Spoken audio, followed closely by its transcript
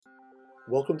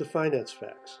Welcome to Finance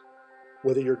Facts.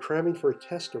 Whether you're cramming for a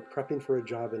test or prepping for a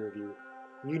job interview,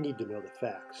 you need to know the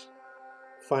facts.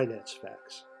 Finance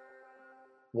Facts.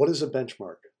 What is a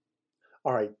benchmark?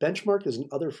 All right, benchmark is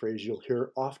another phrase you'll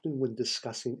hear often when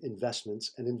discussing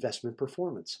investments and investment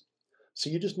performance.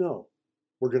 So you just know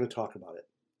we're going to talk about it.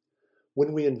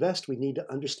 When we invest, we need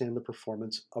to understand the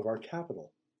performance of our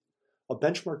capital. A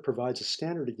benchmark provides a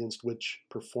standard against which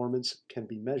performance can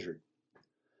be measured.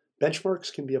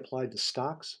 Benchmarks can be applied to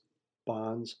stocks,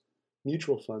 bonds,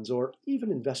 mutual funds, or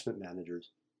even investment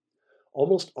managers.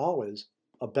 Almost always,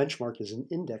 a benchmark is an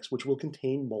index which will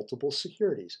contain multiple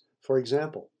securities. For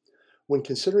example, when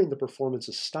considering the performance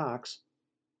of stocks,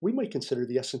 we might consider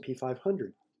the S&P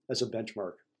 500 as a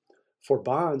benchmark. For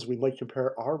bonds, we might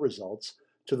compare our results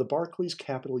to the Barclays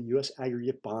Capital US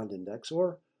Aggregate Bond Index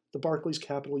or the Barclays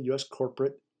Capital US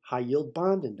Corporate High Yield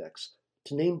Bond Index,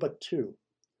 to name but two.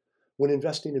 When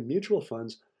investing in mutual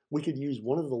funds, we could use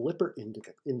one of the Lipper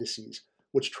indices,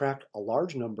 which track a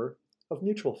large number of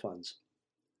mutual funds.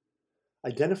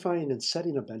 Identifying and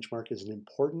setting a benchmark is an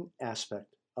important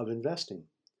aspect of investing.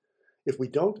 If we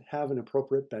don't have an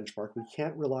appropriate benchmark, we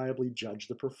can't reliably judge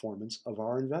the performance of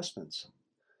our investments.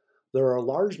 There are a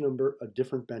large number of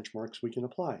different benchmarks we can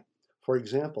apply. For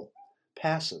example,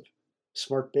 passive,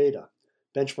 smart beta,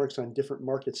 benchmarks on different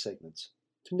market segments,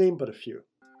 to name but a few.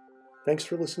 Thanks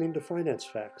for listening to Finance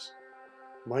Facts.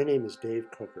 My name is Dave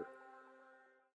Coker.